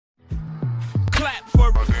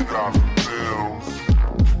It's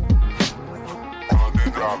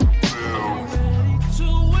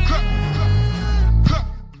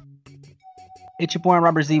your boy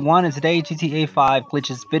Robert Z1, and today GTA 5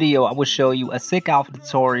 glitches video I will show you a sick outfit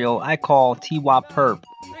tutorial I call TWAP Purp.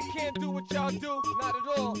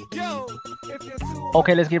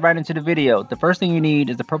 Okay, let's get right into the video. The first thing you need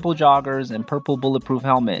is the purple joggers and purple bulletproof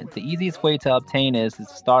helmet. The easiest way to obtain is to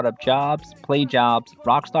start up jobs, play jobs,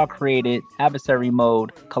 Rockstar created, adversary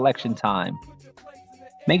mode, collection time.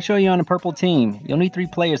 Make sure you're on a purple team. You'll need 3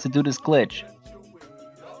 players to do this glitch.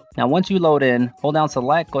 Now once you load in, hold down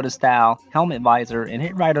select, go to style, helmet visor, and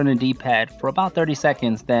hit right on the D-pad for about 30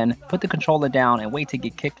 seconds, then put the controller down and wait to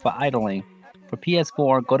get kicked for idling. For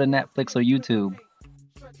PS4, go to Netflix or YouTube.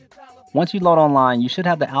 Once you load online, you should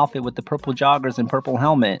have the outfit with the purple joggers and purple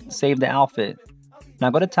helmet. Save the outfit. Now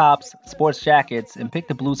go to tops, sports jackets, and pick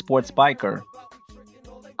the blue sports biker.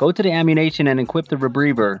 Go to the ammunition and equip the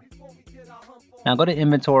Rebreather. Now go to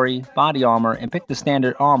inventory, body armor, and pick the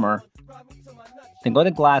standard armor. Then go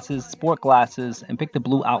to glasses, sport glasses, and pick the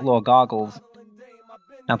blue Outlaw goggles.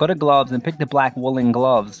 Now go to gloves and pick the black Woolen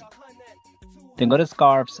gloves. Then go to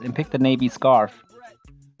scarves and pick the navy scarf.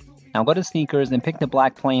 Now go to sneakers and pick the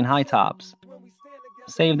black plain high tops.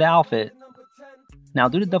 Save the outfit. Now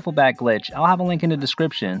do the duffel bag glitch. I'll have a link in the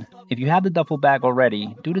description. If you have the duffel bag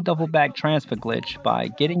already, do the duffel bag transfer glitch by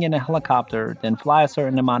getting in a helicopter, then fly a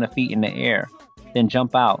certain amount of feet in the air, then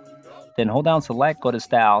jump out. Then hold down select, go to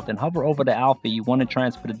style, then hover over the outfit you want to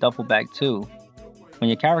transfer the duffel bag to. When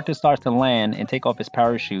your character starts to land and take off his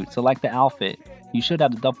parachute, select the outfit. You should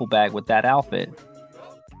have the duffel bag with that outfit.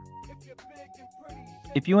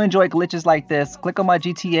 If you enjoy glitches like this, click on my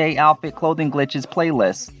GTA outfit clothing glitches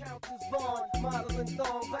playlist.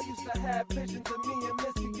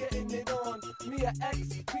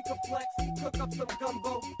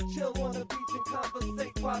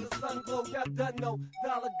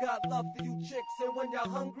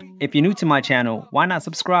 If you're new to my channel, why not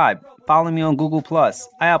subscribe? Follow me on Google+.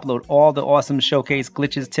 I upload all the awesome showcase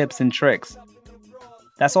glitches, tips, and tricks.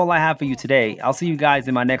 That's all I have for you today. I'll see you guys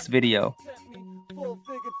in my next video.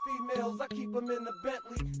 I keep them in the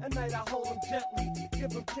Bentley, at night I hold them gently,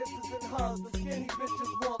 give them kisses and hugs. The skinny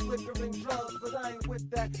bitches want liquor and drugs, but I ain't with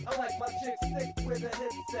that. I like my chicks thick where the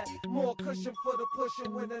hips at. More cushion for the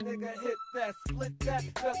pushing when a nigga hit that. Split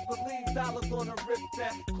that, best believe dollar gonna rip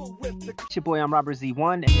that. Cool with the... It's your boy, I'm Robert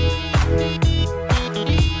Z1.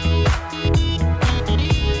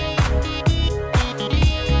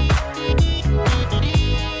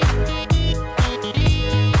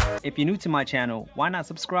 If you're new to my channel, why not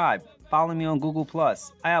subscribe? Follow me on Google+.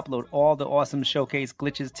 I upload all the awesome showcase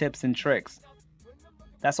glitches, tips, and tricks.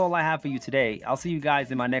 That's all I have for you today. I'll see you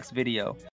guys in my next video.